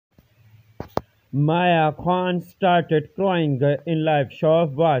Maya Khan started crying in live show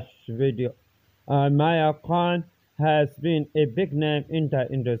watch video. Maya Khan has been a big name in the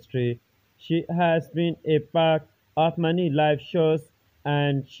industry. She has been a part of many live shows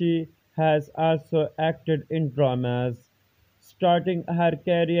and she has also acted in dramas. Starting her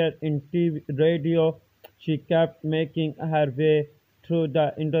career in TV radio, she kept making her way through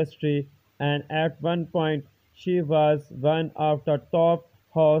the industry and at one point she was one of the top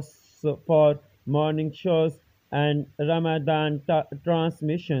hosts for morning shows and Ramadan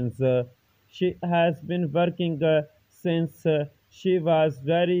transmissions. She has been working since she was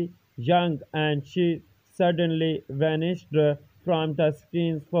very young and she suddenly vanished from the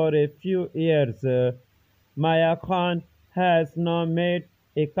screens for a few years. Maya Khan has now made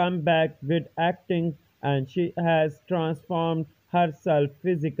a comeback with acting and she has transformed herself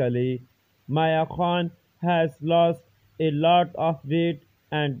physically. Maya Khan has lost a lot of weight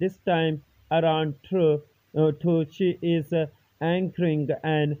and this time around through she is anchoring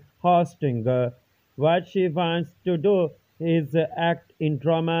and hosting. What she wants to do is act in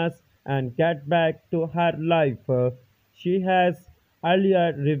dramas and get back to her life. She has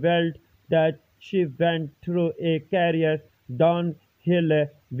earlier revealed that she went through a career downhill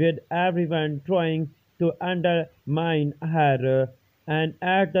with everyone trying to undermine her, and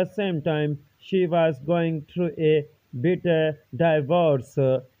at the same time she was going through a bitter divorce.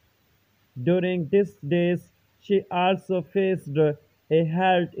 During these days, she also faced a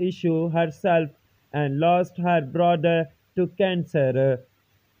health issue herself and lost her brother to cancer.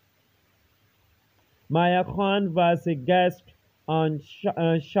 Maya Khan was a guest on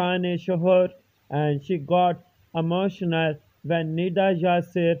Shane Shohar and she got emotional when Nida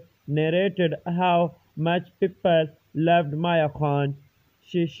Yasser narrated how much people loved Maya Khan.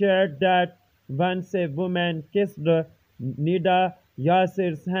 She shared that once a woman kissed Nida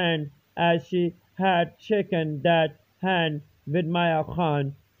Yasser's hand as she had shaken that hand with Maya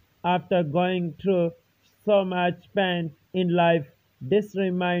Khan. After going through so much pain in life, this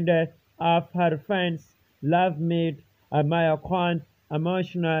reminder of her fans' love made Maya Khan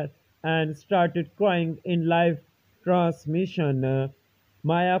emotional and started crying in live transmission.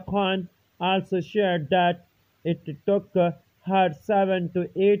 Maya Khan also shared that it took her 7 to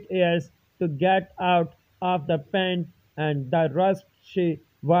 8 years to get out of the pain and the rust she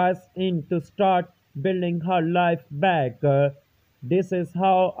was in to start building her life back. This is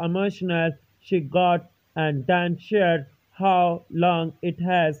how emotional she got and then shared how long it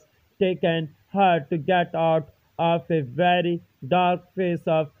has taken her to get out of a very dark phase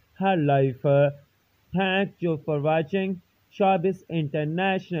of her life. Thank you for watching Showbiz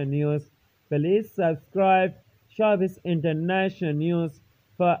International News. Please subscribe Showbiz International News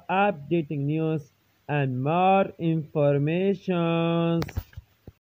for updating news and more information.